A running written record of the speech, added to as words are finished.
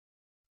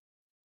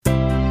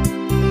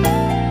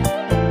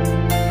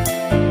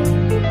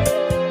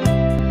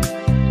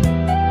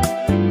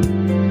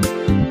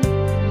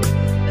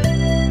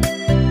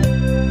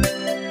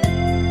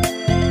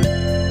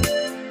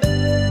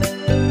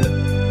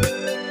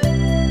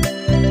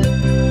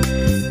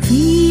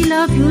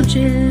love you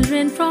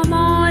children from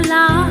all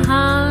our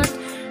heart.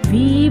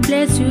 We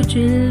bless you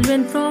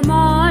children from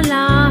all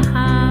our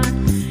heart.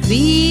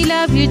 We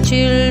love you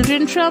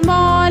children from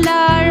all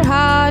our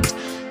heart.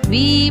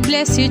 We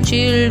bless you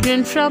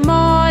children from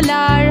all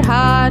our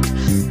heart.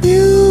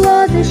 You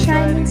are the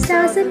shining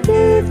stars and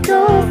gift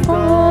of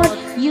all.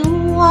 You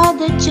are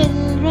the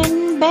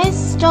children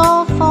best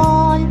of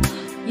all.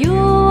 You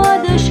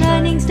are the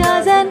shining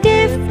stars and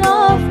gift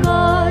of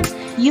God.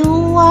 You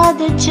are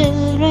the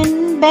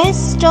children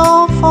best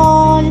of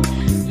all.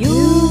 You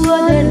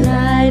are the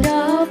light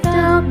of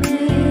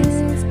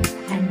darkness,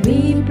 and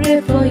we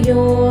pray for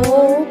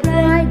your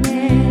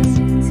brightness.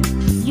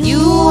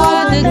 You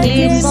are the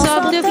glimpse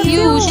of the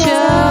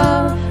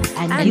future,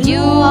 and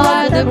you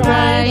are the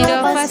pride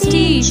of us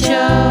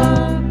teacher.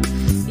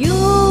 You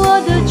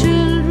are the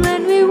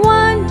children we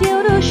want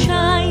you to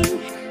shine.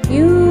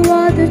 You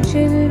are the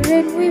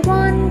children we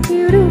want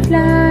you to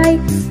fly.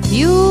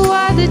 You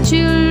are the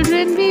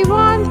children we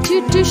want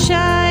you to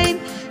shine.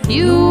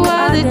 You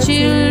are the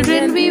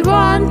children we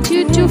want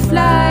you to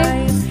fly.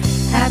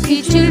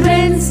 Happy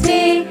Children's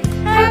Day,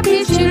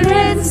 Happy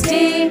Children's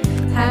Day,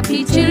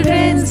 Happy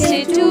Children's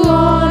Day to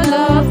all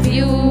of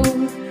you.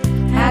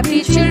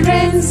 Happy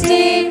Children's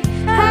Day,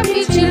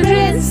 Happy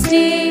Children's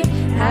Day,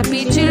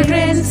 Happy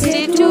Children's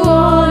Day to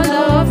all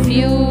of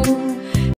you.